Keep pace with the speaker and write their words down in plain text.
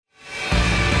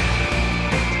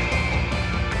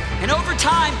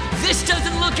time, this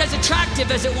doesn't look as attractive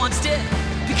as it once did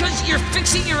because you're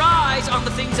fixing your eyes on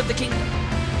the things of the kingdom.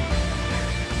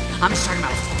 I'm just talking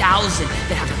about 1,000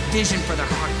 that have a vision for their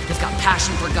heart. They've got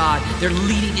passion for God. They're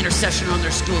leading intercession on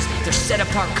their schools. They're set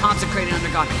apart, consecrated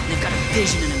under God. And they've got a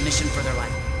vision and a mission for their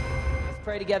life. Let's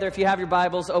pray together. If you have your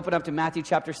Bibles, open up to Matthew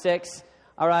chapter 6.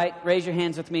 All right, raise your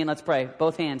hands with me and let's pray.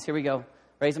 Both hands, here we go.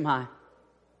 Raise them high.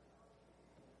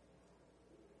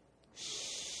 Shh.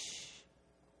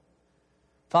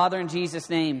 Father, in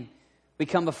Jesus' name, we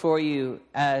come before you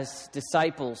as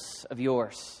disciples of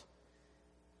yours.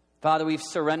 Father, we've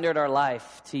surrendered our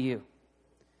life to you.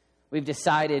 We've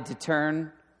decided to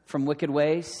turn from wicked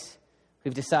ways.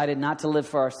 We've decided not to live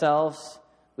for ourselves.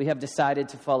 We have decided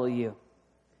to follow you.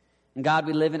 And God,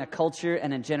 we live in a culture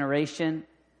and a generation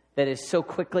that is so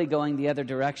quickly going the other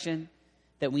direction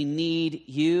that we need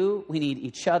you, we need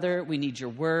each other, we need your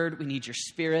word, we need your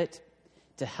spirit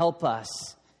to help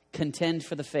us contend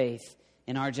for the faith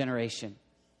in our generation.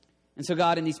 And so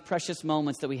God, in these precious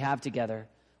moments that we have together,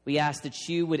 we ask that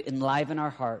you would enliven our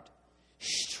heart,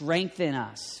 strengthen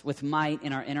us with might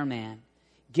in our inner man,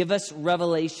 give us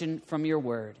revelation from your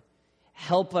word.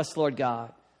 Help us, Lord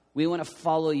God. We want to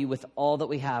follow you with all that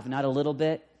we have, not a little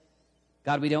bit.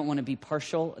 God, we don't want to be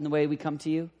partial in the way we come to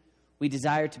you. We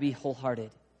desire to be wholehearted.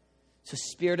 So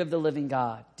Spirit of the living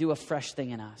God, do a fresh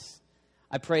thing in us.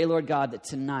 I pray, Lord God, that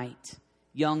tonight,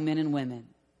 young men and women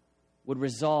would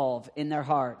resolve in their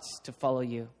hearts to follow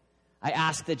you. I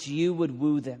ask that you would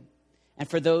woo them. And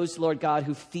for those, Lord God,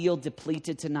 who feel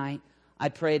depleted tonight, I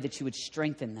pray that you would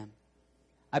strengthen them.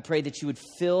 I pray that you would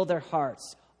fill their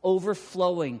hearts,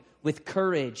 overflowing with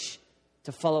courage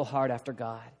to follow hard after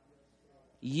God.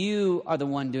 You are the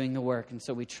one doing the work, and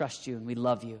so we trust you and we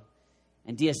love you.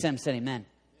 And DSM said amen.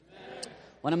 Amen.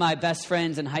 One of my best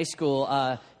friends in high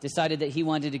school decided that he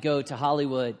wanted to go to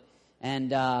Hollywood.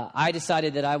 And I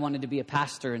decided that I wanted to be a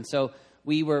pastor. And so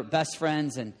we were best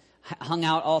friends and hung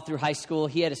out all through high school.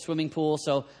 He had a swimming pool,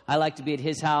 so I liked to be at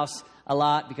his house a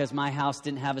lot because my house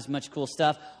didn't have as much cool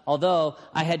stuff. Although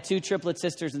I had 2 triplet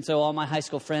sisters, and so all my high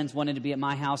school friends wanted to be at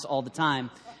my house all the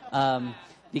time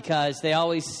because they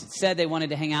always said they wanted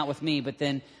to hang out with me, but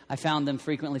then I found them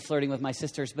frequently flirting with my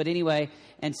sisters. But anyway,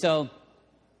 and so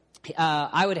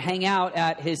I would hang out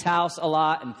at his house a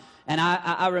lot, and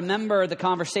I remember the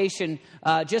conversation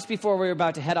just before we were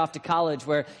about to head off to college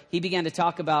where he began to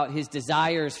talk about his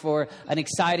desires for an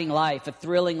exciting life, a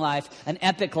thrilling life, an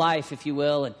epic life, if you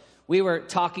will. And we were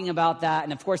talking about that.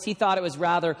 And of course, he thought it was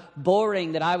rather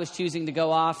boring that I was choosing to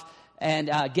go off and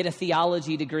get a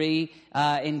theology degree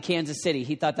in Kansas City.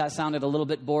 He thought that sounded a little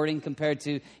bit boring compared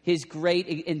to his great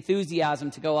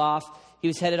enthusiasm to go off. He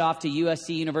was headed off to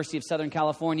USC, University of Southern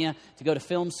California, to go to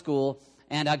film school.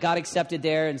 And got accepted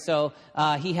there, and so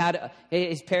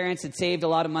his parents had saved a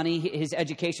lot of money. His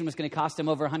education was going to cost him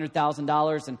over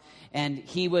 $100,000, and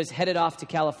he was headed off to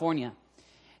California.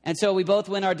 And so we both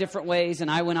went our different ways,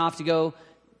 and I went off to go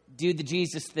do the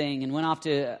Jesus thing, and went off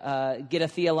to get a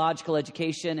theological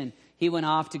education, and he went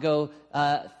off to go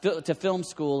to film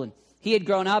school. And he had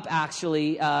grown up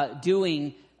actually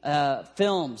doing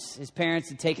films. His parents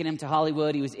had taken him to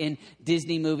Hollywood. He was in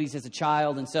Disney movies as a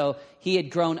child. And so he had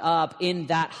grown up in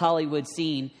that Hollywood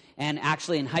scene and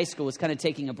actually in high school was kind of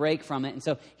taking a break from it. And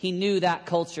so he knew that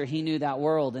culture. He knew that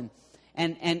world.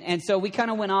 And so we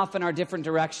kind of went off in our different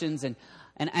directions. And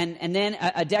then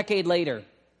a decade later,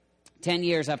 10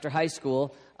 years after high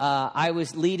school, I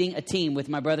was leading a team with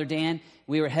my brother Dan.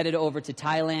 We were headed over to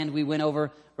Thailand. We went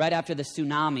over right after the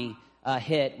tsunami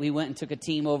hit. We went and took a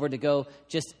team over to go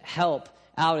just help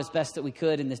out as best that we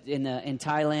could in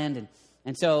Thailand,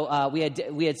 and so we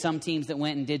had some teams that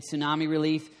went and did tsunami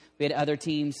relief. We had other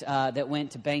teams that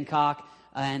went to Bangkok,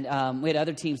 and we had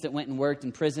other teams that went and worked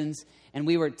in prisons. And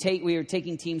we were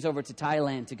taking teams over to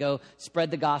Thailand to go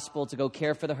spread the gospel, to go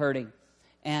care for the hurting.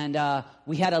 And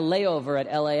we had a layover at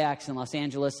LAX in Los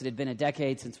Angeles. It had been a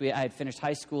decade since I had finished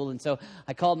high school. And so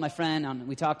I called my friend.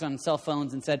 We talked on cell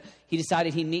phones and said he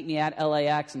decided he'd meet me at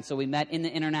LAX. And so we met in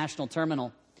the international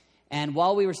terminal. And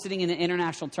while we were sitting in the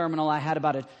international terminal, I had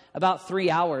about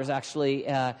 3 hours actually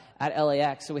at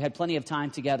LAX. So we had plenty of time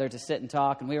together to sit and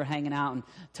talk. And we were hanging out and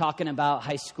talking about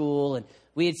high school. And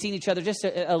we had seen each other just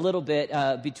a little bit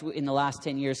in the last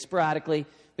 10 years sporadically.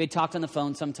 We had talked on the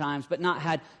phone sometimes, but not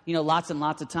had, lots and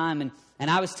lots of time. And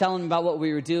I was telling him about what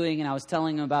we were doing, and I was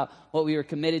telling him about what we were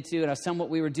committed to, and I was telling him what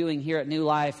we were doing here at New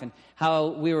Life, and how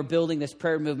we were building this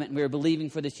prayer movement, and we were believing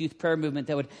for this youth prayer movement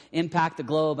that would impact the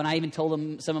globe. And I even told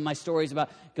him some of my stories about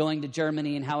going to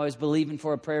Germany and how I was believing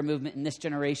for a prayer movement in this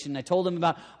generation. I told him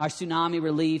about our tsunami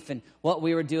relief and what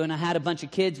we were doing. I had a bunch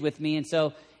of kids with me, and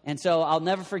so I'll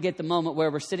never forget the moment where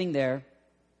we're sitting there,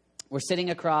 We're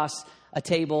sitting across a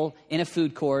table in a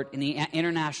food court in the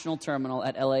international terminal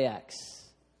at LAX,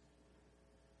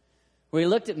 where he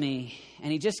looked at me,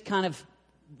 and he just kind of,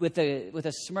 with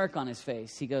a smirk on his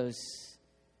face, he goes,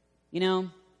 you know,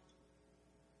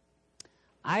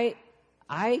 I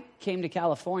came to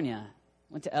California,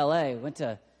 went to LA, went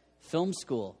to film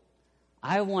school.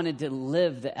 I wanted to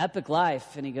live the epic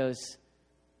life. And he goes,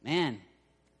 man,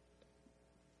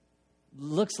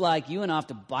 looks like you went off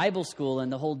to Bible school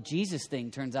and the whole Jesus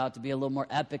thing turns out to be a little more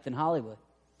epic than Hollywood.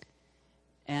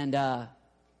 And,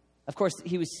 of course,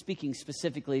 he was speaking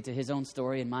specifically to his own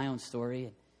story and my own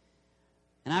story.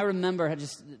 And I remember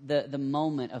just the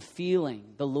moment of feeling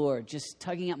the Lord just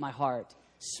tugging at my heart,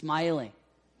 smiling,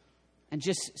 and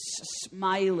just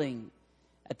smiling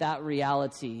at that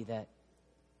reality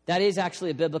that is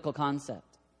actually a biblical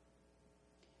concept.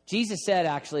 Jesus said,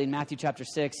 actually, in Matthew chapter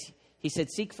 6, he said,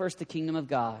 seek first the kingdom of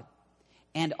God,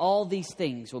 and all these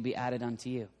things will be added unto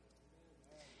you.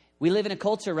 We live in a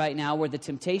culture right now where the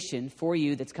temptation for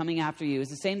you that's coming after you is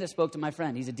the same that spoke to my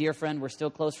friend. He's a dear friend. We're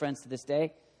still close friends to this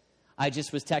day. I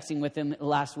just was texting with him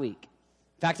last week.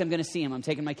 In fact, I'm going to see him. I'm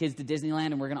taking my kids to Disneyland,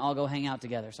 and we're going to all go hang out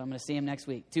together. So I'm going to see him next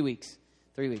week, 2 weeks,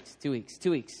 3 weeks, 2 weeks,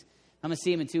 2 weeks. I'm going to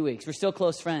see him in 2 weeks. We're still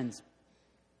close friends.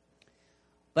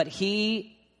 But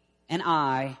he and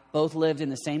I both lived in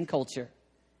the same culture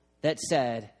that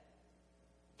said,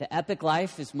 the epic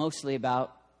life is mostly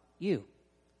about you.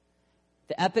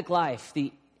 The epic life,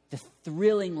 the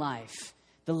thrilling life,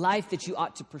 the life that you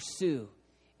ought to pursue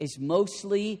is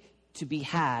mostly to be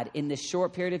had in this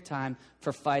short period of time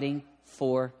for fighting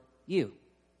for you.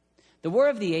 The war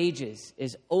of the ages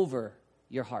is over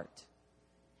your heart.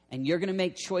 And you're going to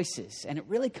make choices. And it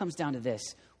really comes down to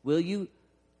this. Will you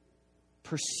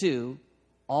pursue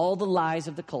all the lies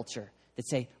of the culture that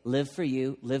say, live for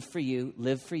you, live for you,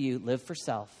 live for you, live for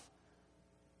self?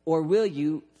 Or will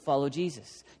you follow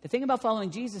Jesus? The thing about following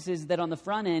Jesus is that on the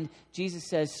front end, Jesus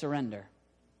says surrender.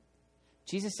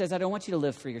 Jesus says, I don't want you to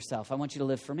live for yourself. I want you to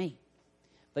live for me.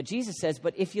 But Jesus says,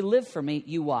 but if you live for me,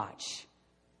 you watch.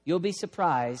 You'll be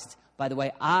surprised by the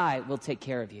way I will take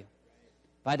care of you.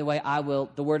 By the way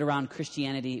the word around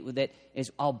Christianity that is,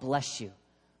 I'll bless you.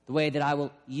 The way that I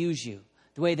will use you.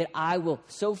 The way that I will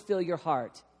so fill your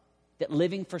heart that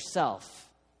living for self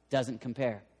doesn't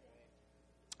compare.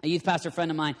 A youth pastor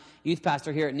friend of mine, youth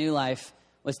pastor here at New Life,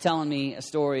 was telling me a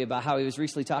story about how he was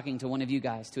recently talking to one of you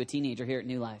guys, to a teenager here at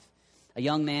New Life. A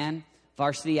young man,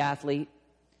 varsity athlete.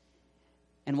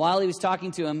 And while he was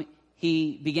talking to him,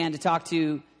 he began to talk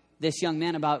to this young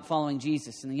man about following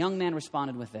Jesus. And the young man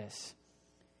responded with this.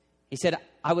 He said,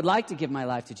 I would like to give my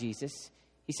life to Jesus.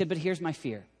 He said, but here's my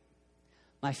fear.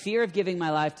 My fear of giving my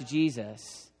life to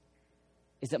Jesus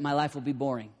is that my life will be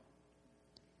boring.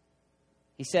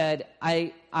 He said,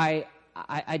 I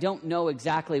don't know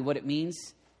exactly what it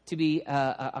means to be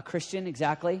a Christian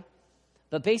exactly,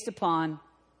 but based upon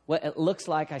what it looks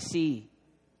like I see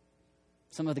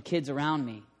some of the kids around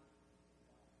me,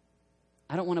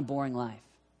 I don't want a boring life.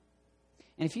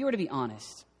 And if you were to be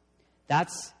honest,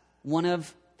 that's one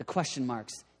of the question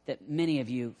marks that many of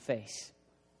you face.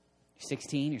 You're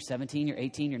 16, you're 17, you're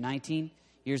 18, you're 19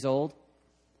 years old,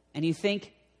 and you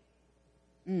think,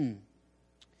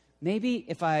 maybe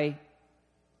if I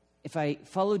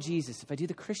follow Jesus, if I do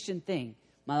the Christian thing,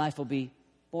 my life will be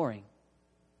boring.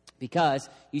 Because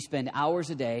you spend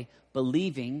hours a day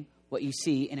believing what you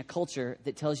see in a culture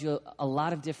that tells you a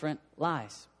lot of different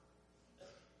lies.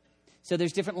 So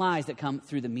there's different lies that come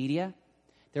through the media.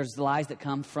 There's the lies that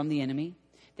come from the enemy.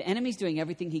 The enemy's doing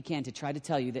everything he can to try to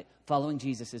tell you that following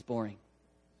Jesus is boring.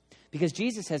 Because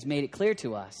Jesus has made it clear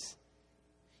to us.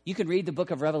 You can read the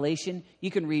book of Revelation,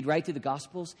 you can read right through the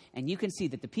Gospels, and you can see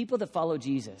that the people that follow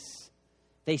Jesus,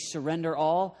 they surrender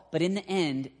all, but in the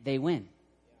end, they win.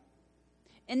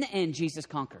 In the end, Jesus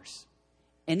conquers.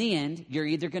 In the end, you're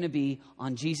either going to be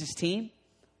on Jesus' team,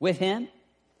 with him,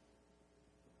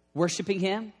 worshiping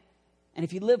him, and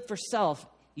if you live for self,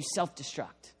 you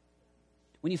self-destruct.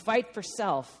 When you fight for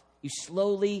self, you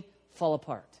slowly fall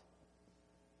apart.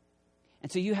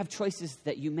 And so you have choices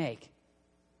that you make.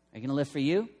 Are you going to live for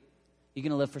you? You're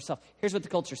going to live for self. Here's what the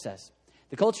culture says.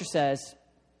 The culture says,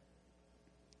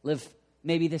 live,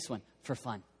 maybe this one, for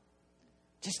fun.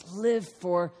 Just live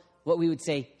for what we would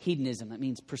say hedonism. That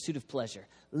means pursuit of pleasure.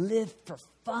 Live for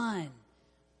fun.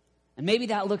 And maybe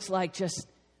that looks like just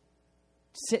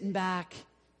sitting back,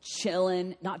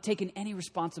 chilling, not taking any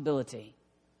responsibility.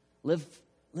 Live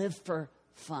for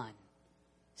fun.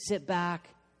 Sit back,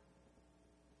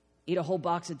 eat a whole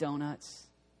box of donuts,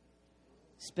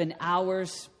 spend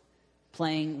hours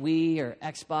playing Wii or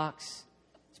Xbox,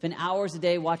 spend hours a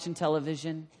day watching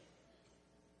television.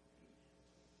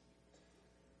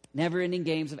 Never-ending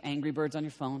games of Angry Birds on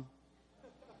your phone.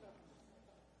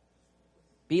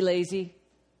 Be lazy.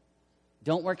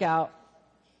 Don't work out.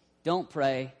 Don't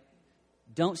pray.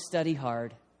 Don't study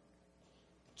hard.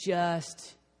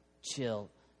 Just chill.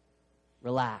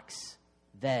 Relax.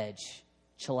 Veg.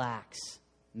 Chillax.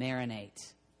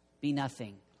 Marinate. Be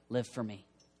nothing. Live for me.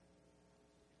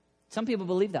 Some people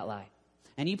believe that lie.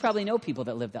 And you probably know people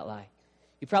that live that lie.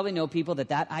 You probably know people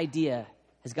that idea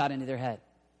has got into their head.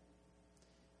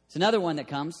 It's another one that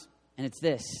comes, and it's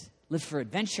this. Live for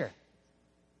adventure.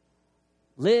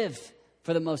 Live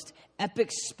for the most epic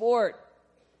sport.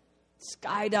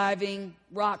 Skydiving,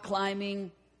 rock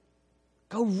climbing.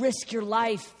 Go risk your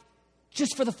life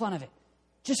just for the fun of it.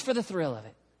 Just for the thrill of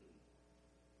it.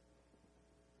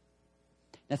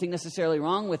 Nothing necessarily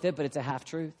wrong with it, but it's a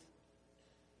half-truth.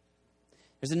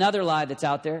 There's another lie that's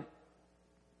out there.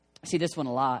 I see this one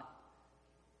a lot.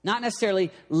 Not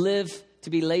necessarily live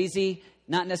to be lazy,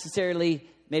 not necessarily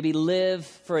maybe live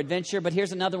for adventure, but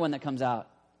here's another one that comes out.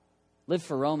 Live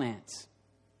for romance.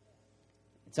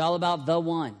 It's all about the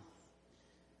one.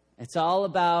 It's all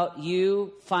about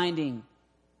you finding.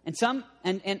 And some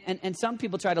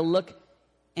people try to look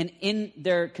and in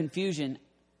their confusion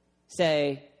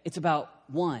say it's about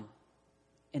one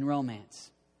in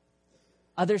romance.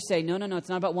 Others say, no, it's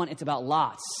not about one, it's about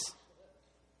lots.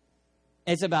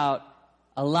 It's about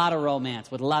a lot of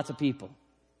romance with lots of people.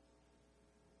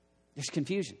 There's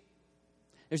confusion.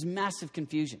 There's massive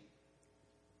confusion.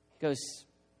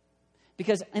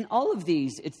 Because in all of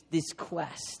these, it's this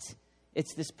quest.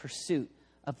 It's this pursuit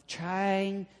of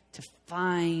trying to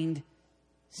find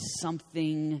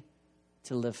something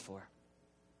to live for.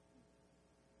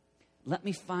 Let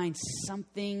me find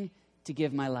something to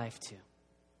give my life to.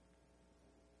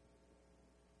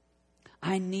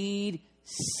 I need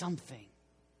something.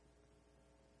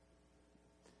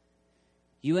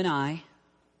 You and I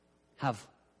have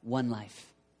one life.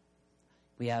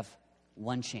 We have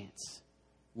one chance,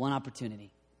 one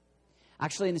opportunity.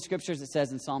 Actually, in the scriptures, it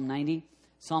says in Psalm 90,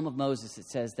 Psalm of Moses, it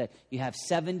says that you have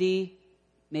 70,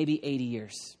 maybe 80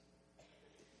 years.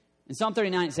 In Psalm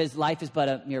 39, it says life is but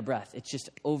a mere breath. It's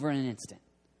just over in an instant.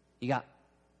 You got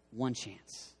one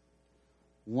chance,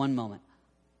 one moment.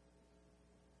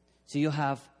 So you'll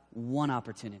have one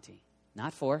opportunity,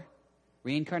 not four.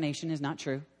 Reincarnation is not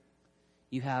true.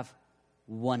 You have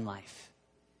one life.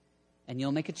 And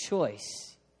you'll make a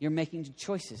choice. You're making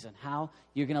choices on how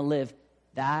you're going to live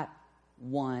that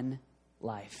one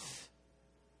life.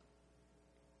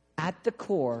 At the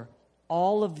core,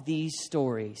 all of these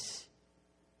stories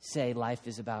say life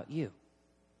is about you.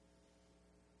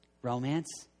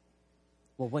 Romance?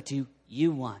 Well, what do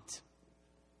you want?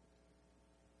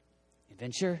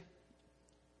 Adventure?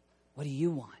 What do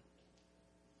you want?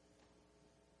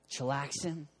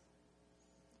 Chillaxing?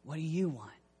 What do you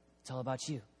want? It's all about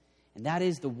you. And that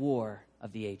is the war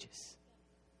of the ages.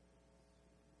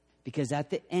 Because at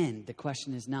the end, the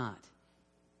question is not,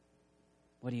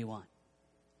 what do you want?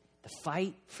 The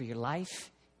fight for your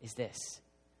life is this.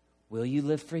 Will you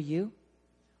live for you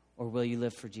or will you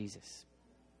live for Jesus?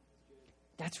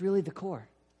 That's really the core.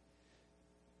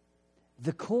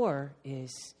 The core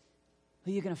is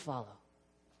who you're going to follow.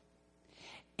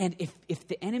 And if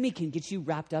the enemy can get you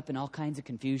wrapped up in all kinds of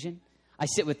confusion, I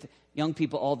sit with young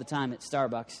people all the time at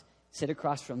Starbucks, sit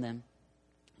across from them,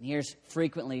 and here's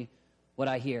frequently what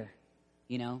I hear.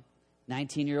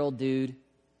 19-year-old dude,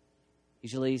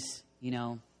 usually he's,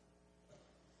 a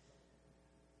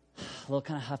little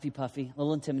kind of huffy-puffy, a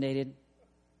little intimidated,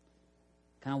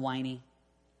 kind of whiny,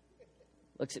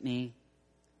 looks at me,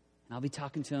 and I'll be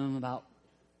talking to him about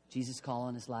Jesus' call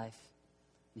in his life.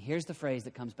 And here's the phrase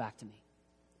that comes back to me.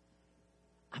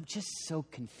 I'm just so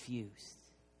confused.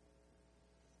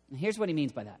 And here's what he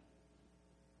means by that.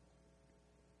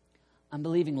 I'm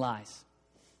believing lies.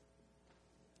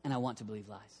 And I want to believe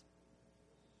lies.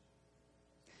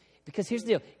 Because here's the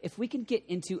deal. If we can get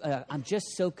into a I'm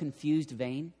just so confused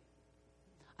vein,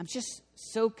 I'm just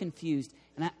so confused.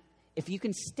 And if you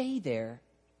can stay there,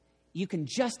 you can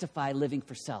justify living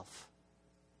for self.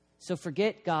 So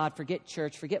forget God, forget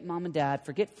church, forget mom and dad,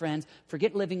 forget friends,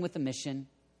 forget living with a mission.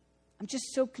 I'm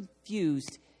just so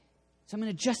confused, so I'm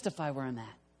going to justify where I'm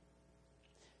at.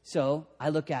 So I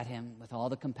look at him with all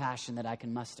the compassion that I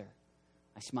can muster.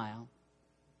 I smile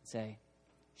and say,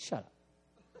 shut up.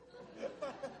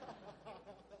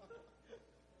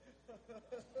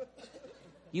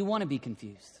 You want to be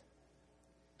confused.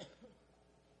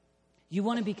 You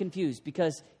want to be confused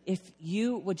because if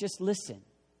you would just listen,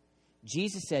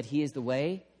 Jesus said he is the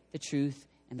way, the truth,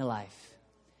 and the life.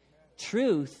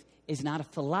 Truth is not a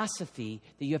philosophy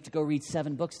that you have to go read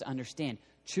 7 books to understand.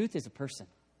 Truth is a person.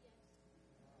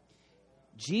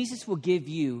 Jesus will give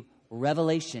you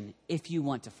revelation if you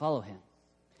want to follow him.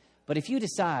 But if you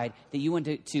decide that you want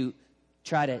to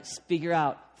try to figure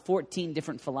out 14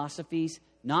 different philosophies,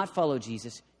 not follow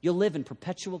Jesus, you'll live in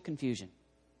perpetual confusion.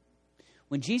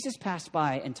 When Jesus passed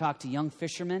by and talked to young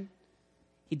fishermen,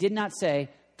 he did not say,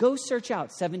 go search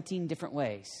out 17 different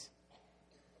ways.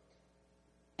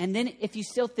 And then if you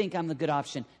still think I'm the good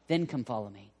option, then come follow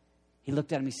me. He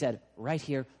looked at him, he said, right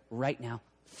here, right now,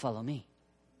 follow me.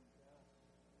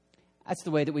 That's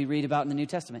the way that we read about in the New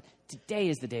Testament. Today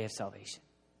is the day of salvation.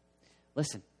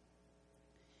 Listen,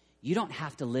 you don't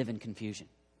have to live in confusion.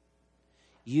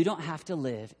 You don't have to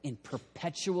live in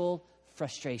perpetual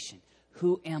frustration.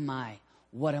 Who am I?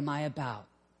 What am I about?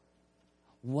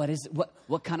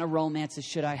 What kind of romances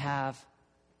should I have?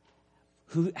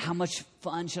 How much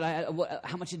fun should I have?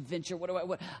 How much adventure?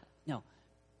 No,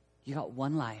 you got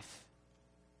one life.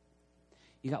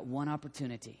 You got one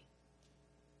opportunity.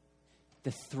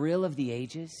 The thrill of the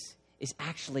ages is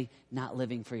actually not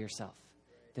living for yourself.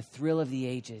 The thrill of the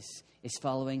ages is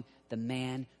following the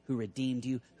man who redeemed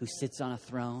you, who sits on a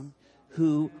throne,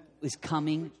 who is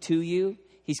coming to you.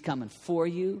 He's coming for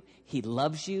you. He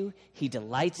loves you. He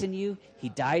delights in you. He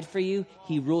died for you.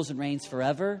 He rules and reigns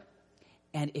forever.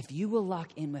 And if you will lock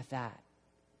in with that,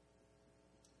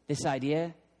 this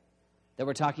idea that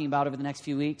we're talking about over the next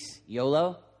few weeks,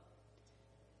 YOLO,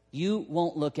 you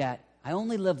won't look at, I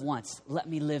only live once. Let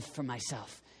me live for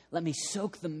myself. Let me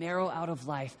soak the marrow out of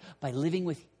life by living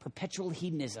with perpetual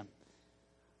hedonism.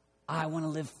 I want to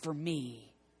live for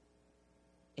me.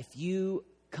 If you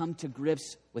come to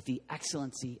grips with the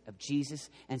excellency of Jesus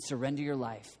and surrender your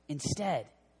life, instead,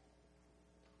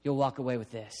 you'll walk away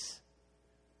with this.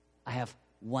 I have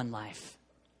one life.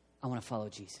 I want to follow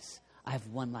Jesus. I have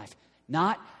one life.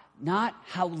 Not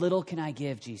how little can I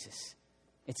give, Jesus.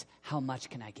 It's how much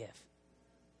can I give.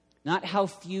 Not how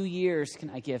few years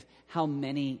can I give, how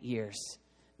many years.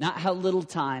 Not how little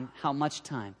time, how much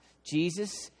time.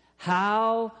 Jesus,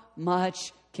 how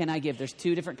much can I give? There's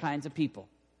two different kinds of people.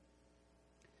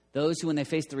 Those who, when they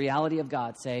face the reality of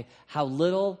God, say, how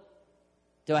little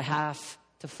do I have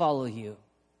to follow you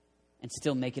and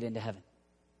still make it into heaven?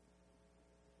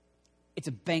 It's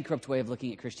a bankrupt way of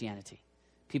looking at Christianity.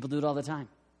 People do it all the time.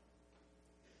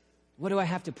 What do I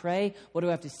have to pray? What do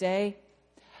I have to say?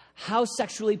 How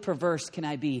sexually perverse can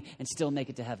I be and still make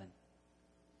it to heaven?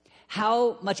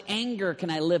 How much anger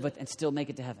can I live with and still make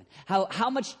it to heaven? How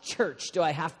much church do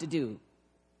I have to do?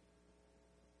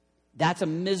 That's a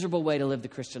miserable way to live the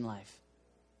Christian life.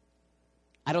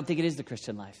 I don't think it is the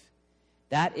Christian life.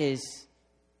 That is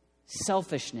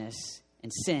selfishness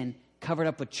and sin covered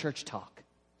up with church talk.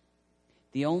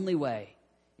 The only way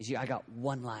is I got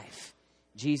one life.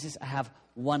 Jesus, I have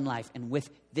one life. And with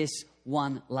this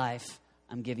one life,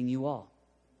 I'm giving you all.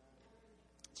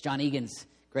 It's John Egan's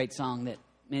great song that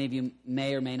many of you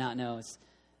may or may not know.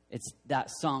 It's that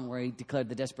song where he declared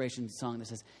the desperation song that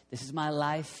says, this is my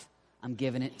life, I'm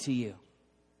giving it to you.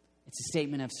 It's a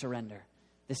statement of surrender.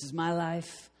 This is my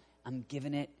life, I'm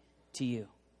giving it to you.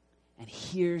 And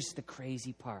here's the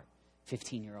crazy part,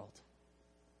 15-year-old.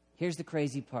 Here's the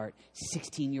crazy part,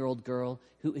 16-year-old girl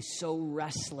who is so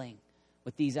wrestling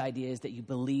with these ideas that you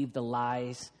believe the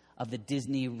lies of the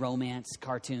Disney romance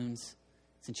cartoons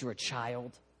since you were a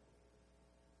child.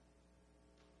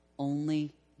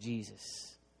 Only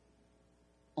Jesus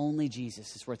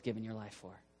is worth giving your life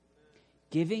for.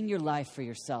 Giving your life for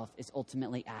yourself is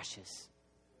ultimately ashes.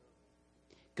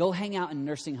 Go hang out in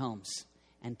nursing homes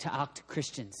and talk to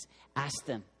Christians. Ask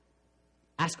them.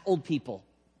 Ask old people,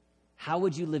 how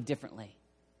would you live differently?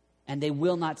 And they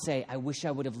will not say, I wish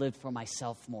I would have lived for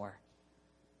myself more.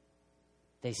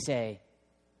 They say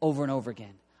over and over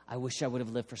again, I wish I would have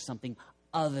lived for something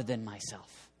other than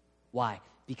myself. Why?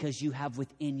 Because you have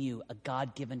within you a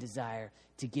God-given desire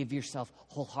to give yourself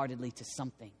wholeheartedly to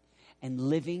something. And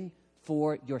living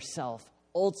for yourself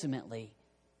ultimately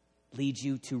leads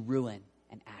you to ruin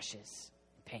and ashes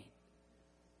and pain.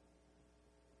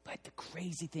 But the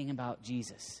crazy thing about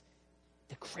Jesus,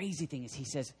 the crazy thing is he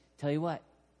says, tell you what,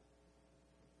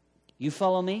 you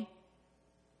follow me,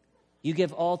 you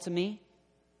give all to me,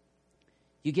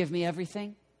 you give me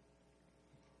everything,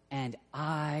 and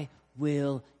I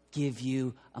will give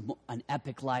you an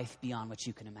epic life beyond what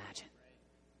you can imagine.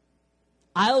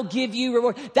 I'll give you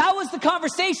reward. That was the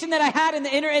conversation that I had in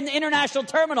the international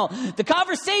terminal. The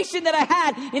conversation that I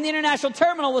had in the international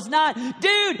terminal was not,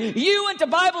 dude, you went to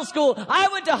Bible school. I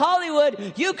went to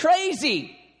Hollywood. You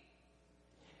crazy.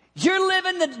 You're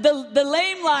living the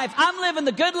lame life. I'm living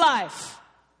the good life.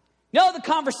 No, the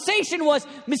conversation was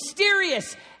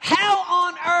mysterious. How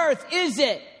on earth is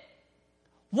it?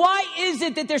 Why is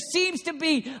it that there seems to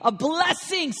be a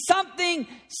blessing, something,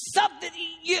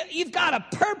 you've got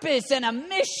a purpose and a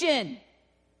mission?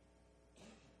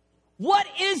 What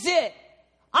is it?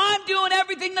 I'm doing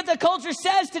everything that the culture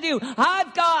says to do.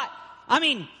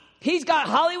 He's got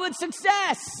Hollywood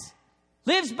success.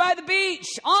 Lives by the beach,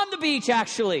 on the beach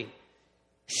actually.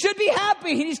 Should be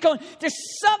happy. And he's going, there's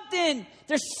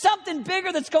something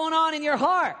bigger that's going on in your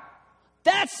heart.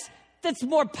 That's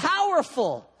more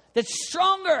powerful, that's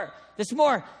stronger, that's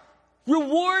more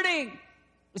rewarding.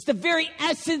 It's the very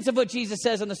essence of what Jesus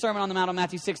says in the Sermon on the Mount on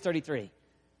Matthew 6:33.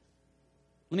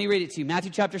 Let me read it to you.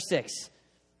 Matthew chapter 6.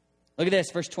 Look at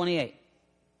this, verse 28.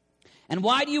 And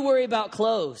why do you worry about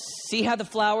clothes? See how the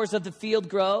flowers of the field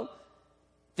grow?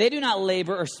 They do not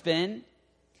labor or spin.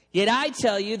 Yet I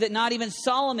tell you that not even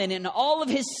Solomon in all of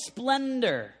his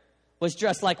splendor was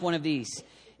dressed like one of these.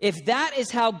 If that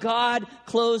is how God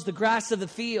clothes the grass of the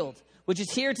field, which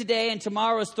is here today and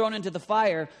tomorrow is thrown into the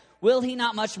fire, will he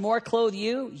not much more clothe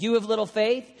you, you of little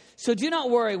faith? So do not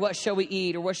worry, what shall we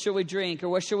eat, or what shall we drink, or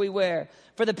what shall we wear?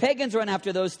 For the pagans run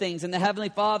after those things, and the Heavenly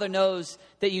Father knows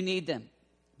that you need them.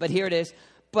 But here it is.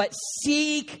 But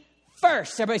seek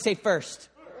first. Everybody say first.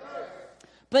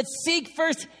 But seek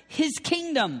first his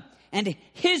kingdom and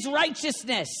his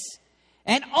righteousness,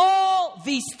 and all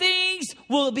these things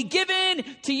will be given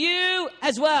to you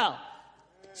as well.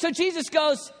 So Jesus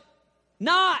goes,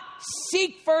 not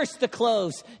seek first the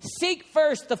clothes, seek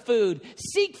first the food,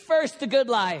 seek first the good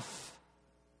life.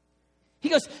 He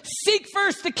goes, seek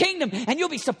first the kingdom, and you'll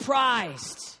be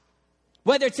surprised,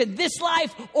 whether it's in this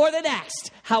life or the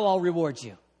next, how I'll reward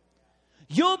you.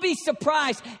 You'll be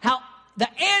surprised how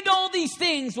and all these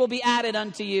things will be added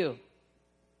unto you.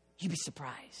 You'll be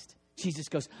surprised. Jesus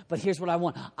goes, but here's what I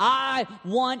want. I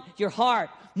want your heart.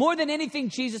 More than anything,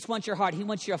 Jesus wants your heart. He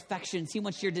wants your affections. He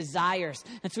wants your desires.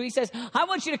 And so he says, I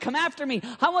want you to come after me.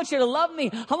 I want you to love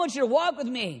me. I want you to walk with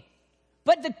me.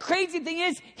 But the crazy thing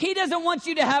is, he doesn't want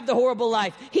you to have the horrible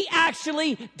life. He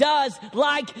actually does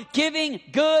like giving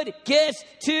good gifts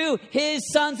to his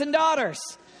sons and daughters.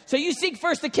 So you seek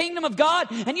first the kingdom of God,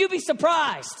 and you'll be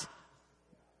surprised.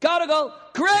 God will go,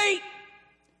 great,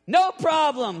 no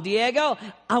problem, Diego.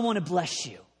 I want to bless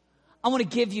you. I want to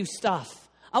give you stuff.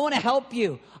 I want to help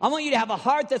you. I want you to have a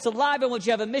heart that's alive. I want you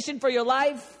to have a mission for your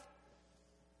life.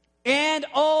 And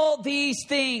all these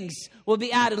things will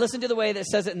be added. Listen to the way that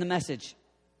says it in the Message.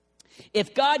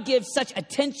 If God gives such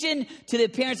attention to the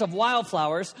appearance of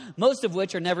wildflowers, most of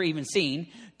which are never even seen,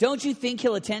 don't you think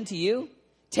he'll attend to you?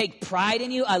 Take pride in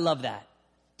you. I love that.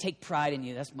 Take pride in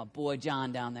you. That's my boy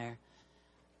John down there.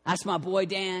 That's my boy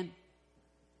Dan.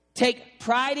 Take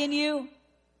pride in you.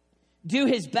 Do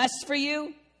his best for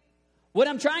you. What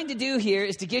I'm trying to do here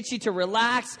is to get you to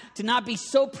relax, to not be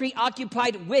so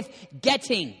preoccupied with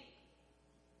getting.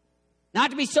 Not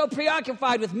to be so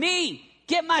preoccupied with me.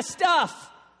 Get my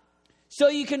stuff. So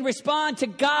you can respond to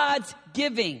God's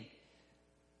giving.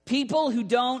 People who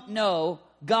don't know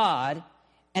God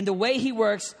and the way he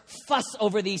works fuss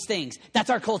over these things.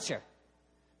 That's our culture.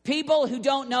 People who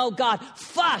don't know God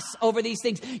fuss over these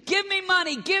things. Give me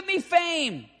money. Give me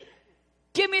fame.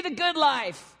 Give me the good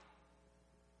life.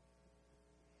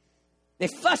 They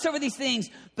fuss over these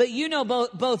things, but you know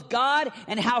both God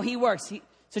and how he works.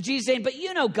 So Jesus is saying, but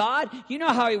you know God. You know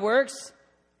how he works.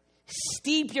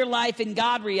 Steep your life in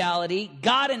God reality,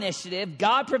 God initiative,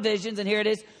 God provisions, and here it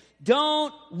is.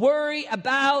 Don't worry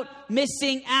about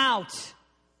missing out.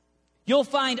 You'll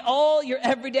find all your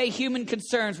everyday human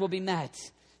concerns will be met.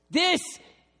 This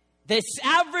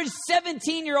average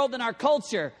 17-year-old in our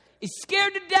culture is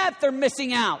scared to death they're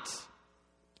missing out.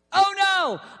 Oh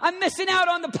no, I'm missing out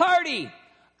on the party.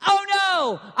 Oh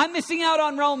no, I'm missing out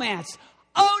on romance.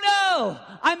 Oh no,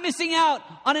 I'm missing out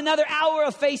on another hour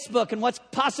of Facebook and what's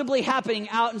possibly happening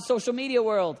out in social media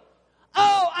world.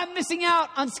 Oh, I'm missing out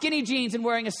on skinny jeans and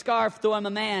wearing a scarf though I'm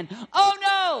a man. Oh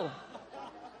no,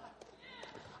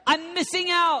 I'm missing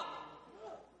out.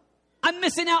 I'm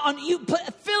missing out on you.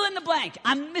 Fill in the blank.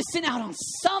 I'm missing out on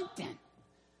something.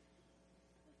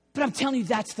 But I'm telling you,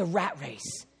 that's the rat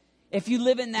race. If you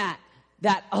live in that,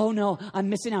 oh no, I'm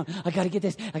missing out. I got to get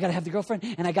this. I got to have the girlfriend,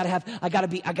 and I got to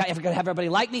have everybody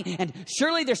like me. And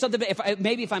surely there's something.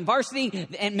 Maybe if I'm varsity,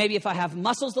 and maybe if I have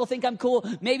muscles, they'll think I'm cool.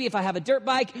 Maybe if I have a dirt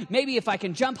bike. Maybe if I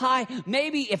can jump high.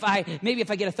 Maybe if I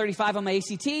get a 35 on my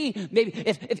ACT. Maybe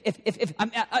if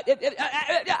I'm,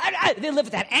 they live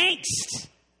with that angst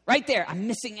right there. I'm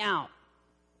missing out,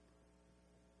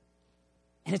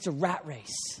 and it's a rat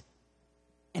race,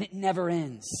 and it never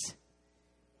ends.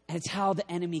 And it's how the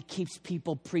enemy keeps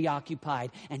people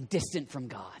preoccupied and distant from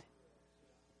God.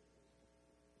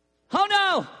 Oh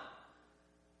no!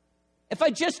 If if I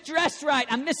just dress right,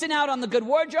 I'm missing out on the good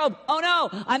wardrobe. Oh no,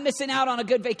 I'm missing out on a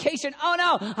good vacation. Oh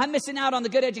no, I'm missing out on the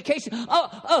good education.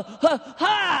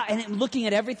 And looking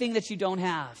at everything that you don't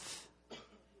have.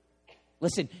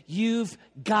 Listen, you've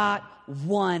got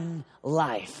one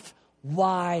life.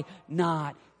 Why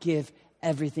not give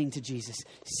everything to Jesus?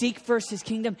 Seek first his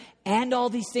kingdom and all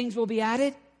these things will be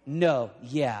added? No.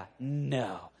 Yeah.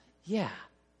 No. Yeah.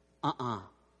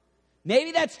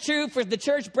 Maybe that's true for the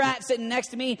church brat sitting next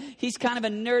to me. He's kind of a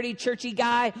nerdy, churchy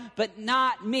guy, but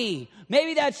not me.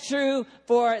 Maybe that's true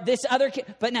for this other kid,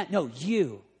 but not. No,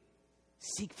 you.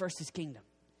 Seek first his kingdom.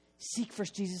 Seek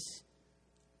first Jesus.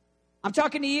 I'm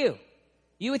talking to you.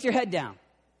 You with your head down.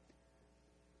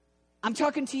 I'm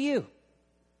talking to you.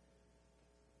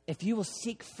 If you will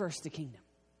seek first the kingdom.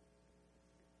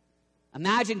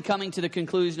 Imagine coming to the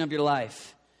conclusion of your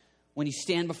life when you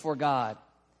stand before God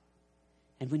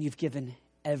and when you've given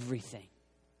everything.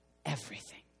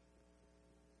 Everything.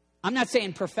 I'm not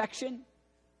saying perfection,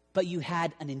 but you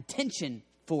had an intention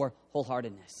for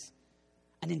wholeheartedness.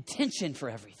 An intention for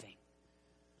everything.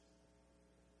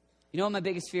 You know what my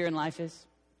biggest fear in life is?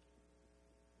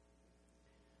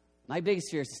 My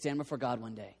biggest fear is to stand before God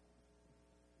one day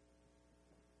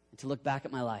and to look back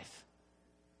at my life.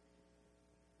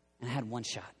 And I had one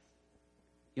shot.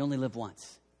 You only live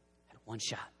once. I had one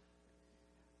shot.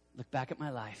 Look back at my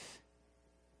life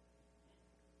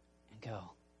and go,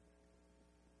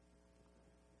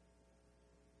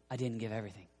 I didn't give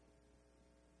everything.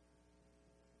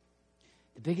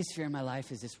 The biggest fear in my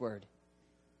life is this word.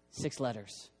 6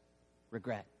 letters.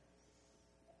 Regret.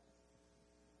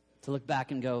 To look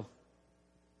back and go,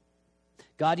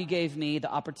 God, you gave me the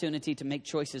opportunity to make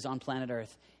choices on planet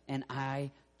Earth, and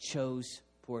I chose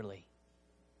poorly.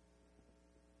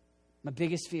 My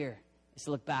biggest fear is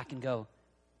to look back and go,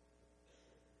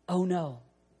 oh no,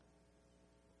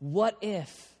 what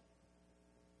if?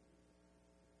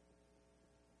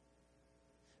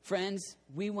 Friends,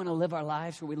 we want to live our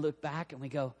lives where we look back and we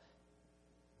go,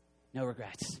 no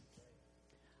regrets.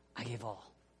 I gave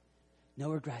all.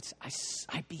 No regrets.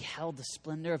 I beheld the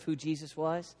splendor of who Jesus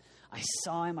was. I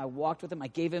saw him. I walked with him. I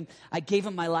gave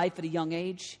him my life at a young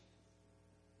age.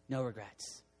 No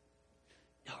regrets.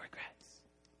 No regrets.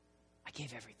 I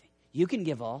gave everything. You can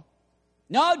give all.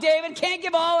 No, David, can't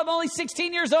give all. I'm only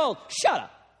 16 years old. Shut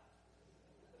up.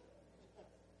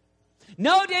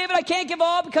 No, David, I can't give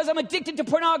all because I'm addicted to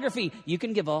pornography. You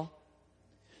can give all.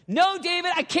 No,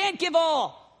 David, I can't give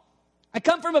all. I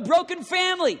come from a broken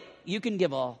family. You can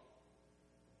give all.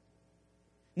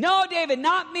 No, David,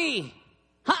 not me.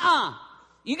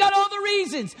 You got all the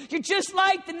reasons. You're just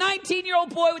like the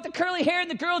 19-year-old boy with the curly hair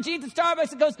and the girl jeans at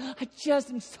Starbucks that goes, I just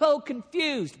am so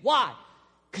confused. Why?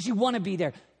 Because you want to be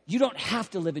there. You don't have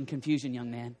to live in confusion,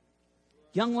 young man.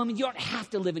 Young woman, you don't have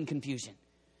to live in confusion.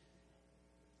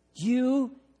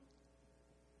 You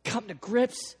come to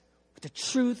grips with the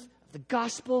truth of the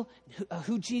gospel,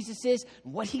 who Jesus is,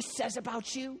 and what he says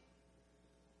about you.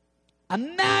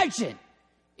 Imagine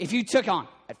if you took on,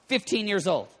 at 15 years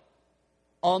old,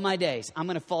 all my days, I'm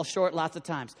going to fall short lots of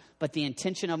times, but the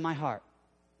intention of my heart,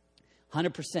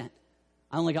 100%,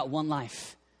 I only got one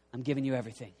life. I'm giving you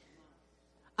everything.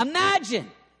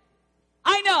 Imagine.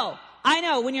 I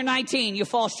know when you're 19, you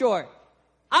fall short.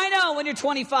 I know when you're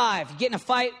 25, you get in a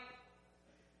fight,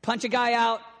 punch a guy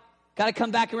out, got to come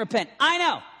back and repent. I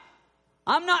know.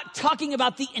 I'm not talking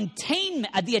about the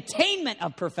attainment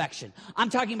of perfection. I'm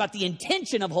talking about the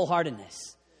intention of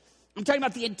wholeheartedness. I'm talking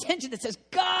about the intention that says,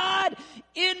 God,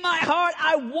 in my heart,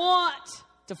 I want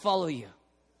to follow you.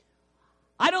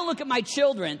 I don't look at my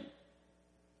children,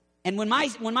 and when my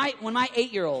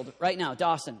 8-year-old right now,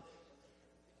 Dawson,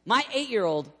 my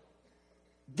 8-year-old,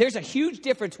 there's a huge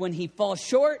difference when he falls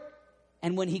short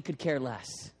and when he could care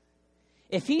less.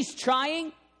 If he's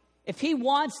trying, if he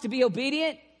wants to be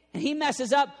obedient and he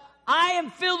messes up, I am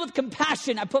filled with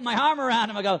compassion. I put my arm around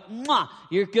him. I go, mwah,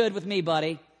 you're good with me,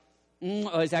 buddy.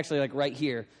 Oh, it's actually like right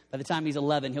here. By the time he's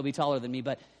 11, he'll be taller than me.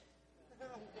 But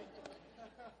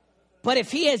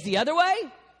if he is the other way,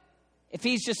 if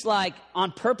he's just like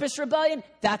on purpose rebellion,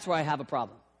 that's where I have a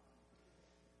problem.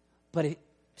 But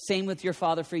same with your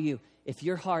father for you. If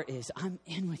your heart is, I'm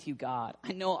in with you, God.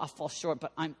 I know I'll fall short,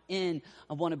 but I'm in.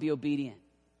 I want to be obedient.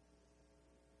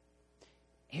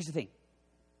 Here's the thing.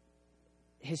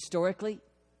 Historically,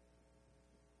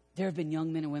 there have been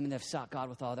young men and women that have sought God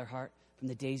with all their heart from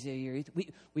the days of your youth.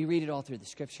 We read it all through the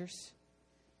scriptures.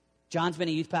 John's been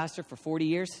a youth pastor for 40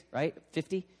 years, right?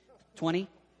 50, 20,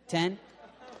 10,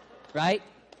 right?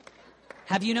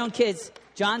 Have you known kids?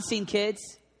 John's seen kids.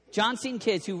 John's seen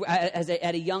kids who, at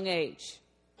a young age.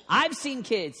 I've seen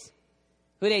kids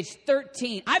who at age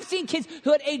 13, I've seen kids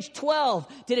who at age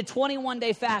 12 did a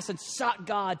 21-day fast and sought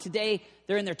God. Today,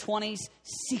 they're in their 20s,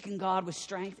 seeking God with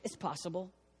strength. It's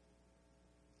possible.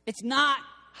 It's not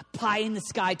a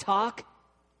pie-in-the-sky talk.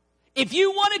 If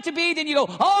you want it to be, then you go,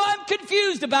 oh, I'm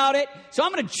confused about it, so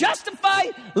I'm going to justify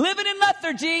living in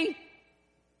lethargy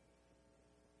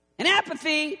and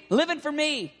apathy, living for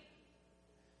me.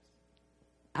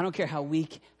 I don't care how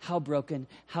weak, how broken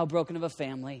of a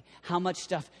family, how much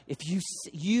stuff. If you,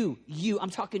 I'm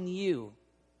talking you.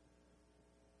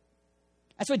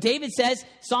 That's what David says,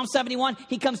 Psalm 71,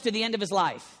 he comes to the end of his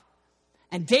life.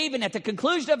 And David, at the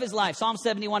conclusion of his life, Psalm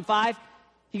 71:5,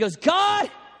 he goes,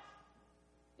 God,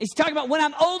 he's talking about when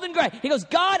I'm old and gray. He goes,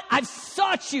 God, I've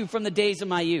sought you from the days of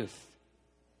my youth.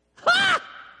 Ha!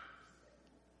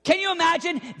 Can you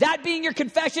imagine that being your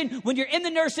confession when you're in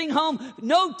the nursing home,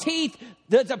 no teeth,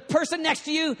 there's a person next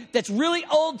to you that's really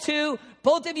old too,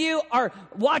 both of you are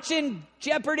watching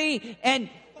Jeopardy,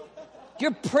 and your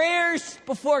prayers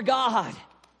before God,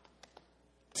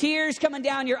 tears coming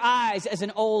down your eyes as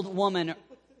an old woman,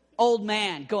 old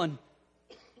man, going,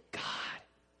 God,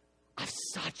 I've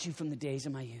sought you from the days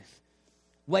of my youth.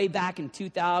 Way back in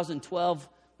 2012,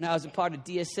 when I was a part of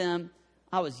DSM,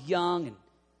 I was young and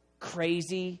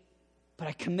crazy, but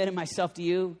I committed myself to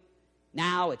you.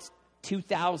 Now it's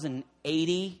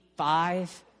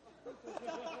 2085.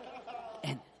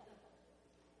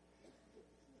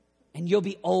 And you'll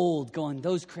be old going,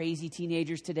 those crazy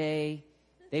teenagers today,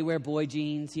 they wear boy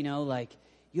jeans, like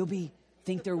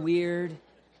think they're weird.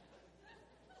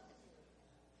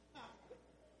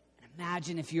 And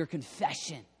imagine if your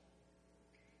confession,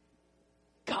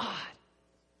 God,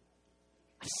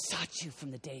 I've sought you from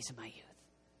the days of my youth.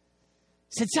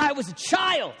 Since I was a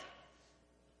child,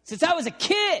 since I was a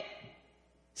kid,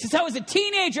 since I was a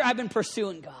teenager, I've been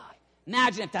pursuing God.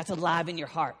 Imagine if that's alive in your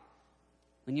heart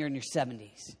when you're in your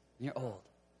 70s and you're old.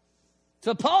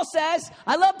 So Paul says,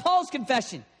 I love Paul's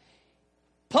confession.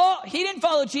 Paul, he didn't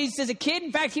follow Jesus as a kid.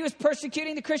 In fact, he was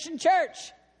persecuting the Christian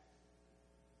church.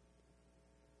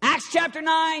 Acts chapter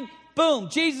 9, boom,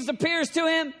 Jesus appears to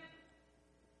him.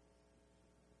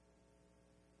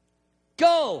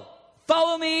 Go,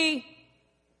 follow me.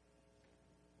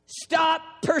 Stop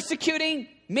persecuting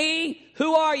me.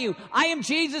 Who are you? I am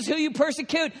Jesus who you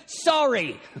persecute.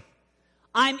 Sorry.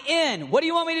 I'm in. What do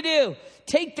you want me to do?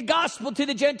 Take the gospel to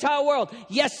the Gentile world.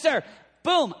 Yes, sir.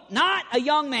 Boom. Not a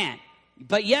young man,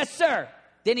 but yes, sir.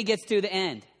 Then he gets to the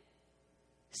end.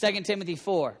 2 Timothy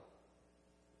 4.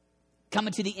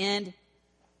 Coming to the end.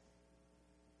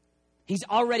 He's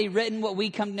already written what we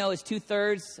come to know as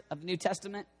 2/3 of the New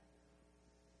Testament.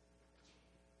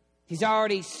 He's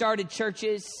already started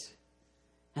churches.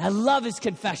 And I love his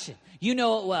confession. You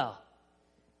know it well.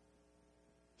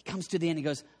 He comes to the end. He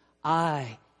goes,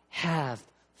 I have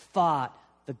fought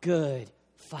the good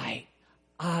fight.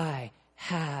 I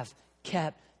have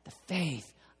kept the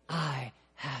faith. I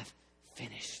have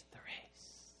finished the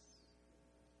race.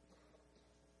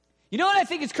 You know what I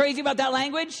think is crazy about that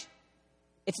language?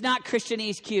 It's not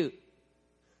Christianese cute.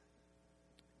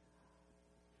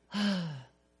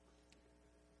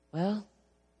 Well,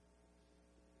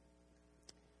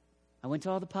 I went to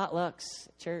all the potlucks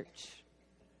at church.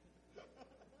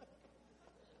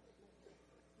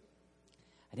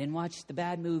 I didn't watch the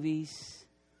bad movies.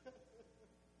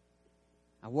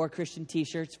 I wore Christian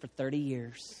t-shirts for 30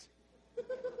 years.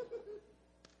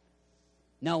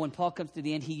 No, when Paul comes to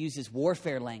the end, he uses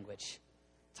warfare language.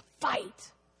 It's a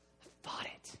fight. I fought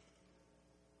it.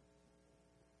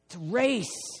 It's a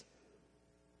race.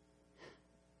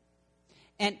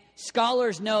 And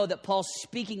scholars know that Paul's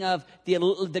speaking of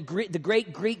the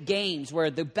great Greek games where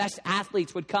the best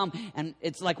athletes would come, and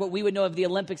it's like what we would know of the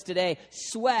Olympics today.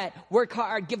 Sweat, work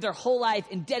hard, give their whole life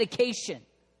in dedication.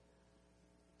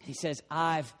 And he says,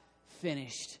 I've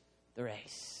finished the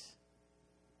race.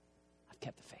 I've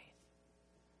kept the faith.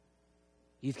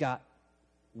 You've got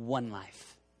one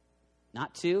life,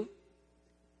 not two,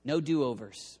 no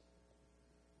do-overs.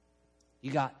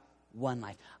 You got one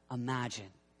life. Imagine.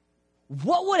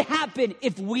 What would happen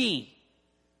if we,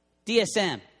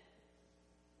 DSM,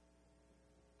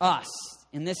 us,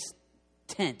 in this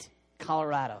tent,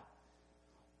 Colorado,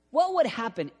 what would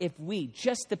happen if we,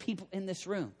 just the people in this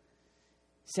room,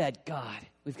 said, God,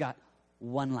 we've got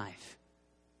one life.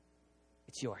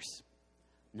 It's yours.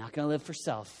 I'm not going to live for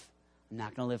self. I'm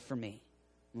not going to live for me.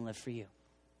 I'm going to live for you.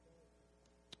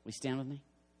 Will you stand with me?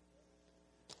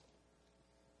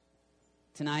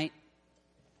 Tonight,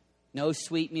 no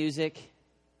sweet music.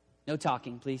 No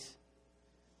talking, please.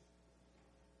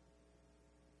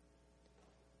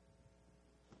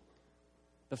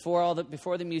 Before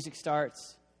the music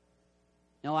starts,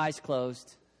 no eyes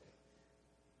closed.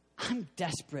 I'm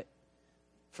desperate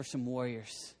for some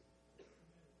warriors.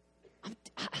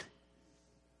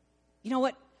 You know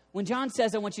what? When John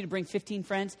says, I want you to bring 15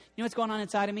 friends, you know what's going on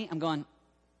inside of me? I'm going,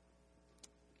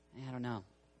 I don't know.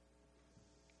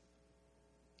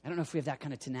 I don't know if we have that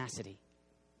kind of tenacity.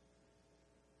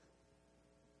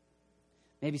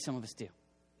 Maybe some of us do.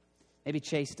 Maybe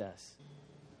Chase does.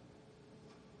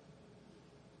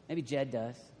 Maybe Jed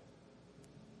does.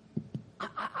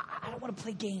 I don't want to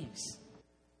play games.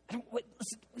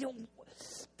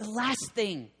 The last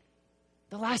thing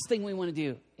we want to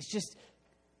do is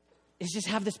just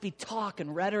have this be talk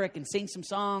and rhetoric and sing some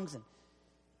songs and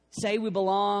say we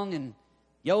belong and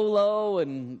YOLO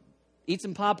and eat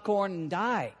some popcorn and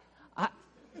die.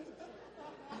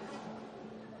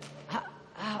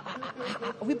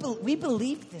 We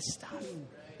believe this stuff.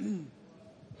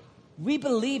 We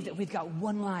believe that we've got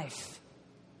one life.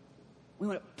 We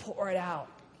want to pour it out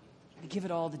and give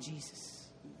it all to Jesus.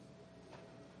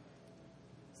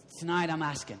 Tonight I'm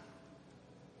asking.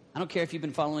 I don't care if you've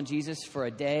been following Jesus for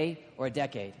a day or a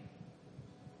decade.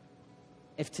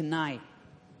 If tonight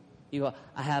you go,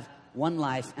 I have one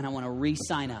life and I want to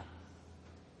re-sign up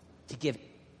to give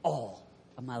all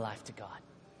of my life to God.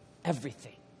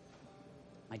 Everything.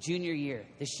 My junior year,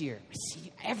 this year, my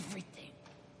senior, everything.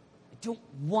 I don't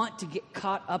want to get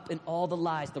caught up in all the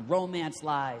lies, the romance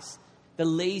lies, the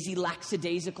lazy,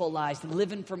 lackadaisical lies, the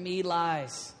living for me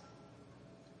lies.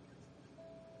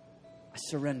 I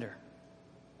surrender.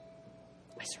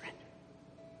 I surrender.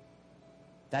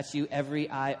 That's you,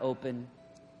 every eye open,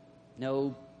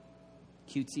 no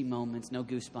cutesy moments, no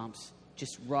goosebumps,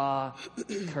 just raw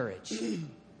courage. I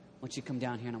want you to come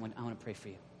down here and I want to pray for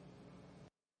you.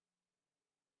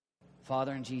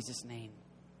 Father, in Jesus' name,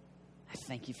 I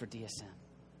thank you for DSM.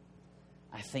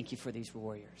 I thank you for these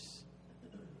warriors.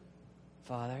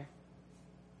 Father,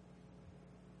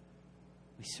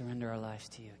 we surrender our lives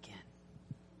to you again.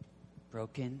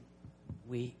 Broken,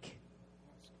 weak,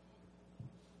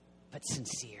 but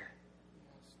sincere.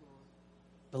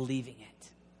 Believing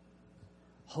it.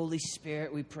 Holy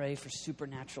Spirit, we pray for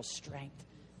supernatural strength.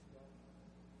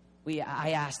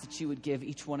 I ask that you would give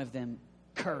each one of them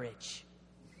courage.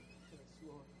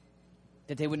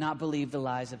 That they would not believe the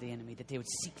lies of the enemy. That they would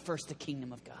seek first the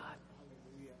kingdom of God.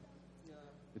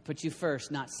 We put you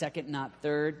first, not second, not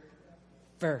third.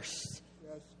 First.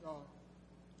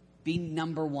 Be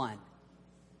number one.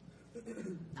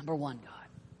 Number one, God.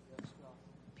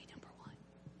 Be number one.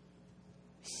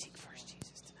 We seek first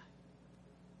Jesus tonight.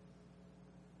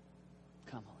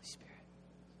 Come, Holy Spirit.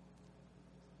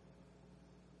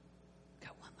 We've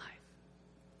got one life.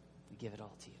 We give it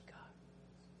all to you, God.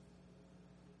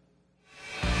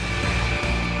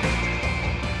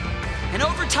 And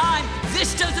over time,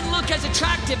 this doesn't look as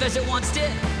attractive as it once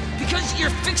did because you're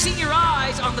fixing your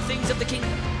eyes on the things of the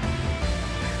kingdom.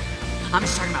 I'm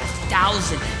just talking about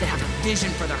 1,000 that have a vision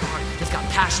for their heart. They've got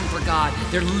passion for God.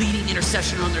 They're leading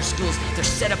intercession on their schools. They're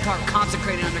set apart,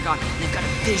 consecrated under God. And they've got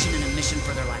a vision and a mission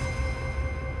for their life.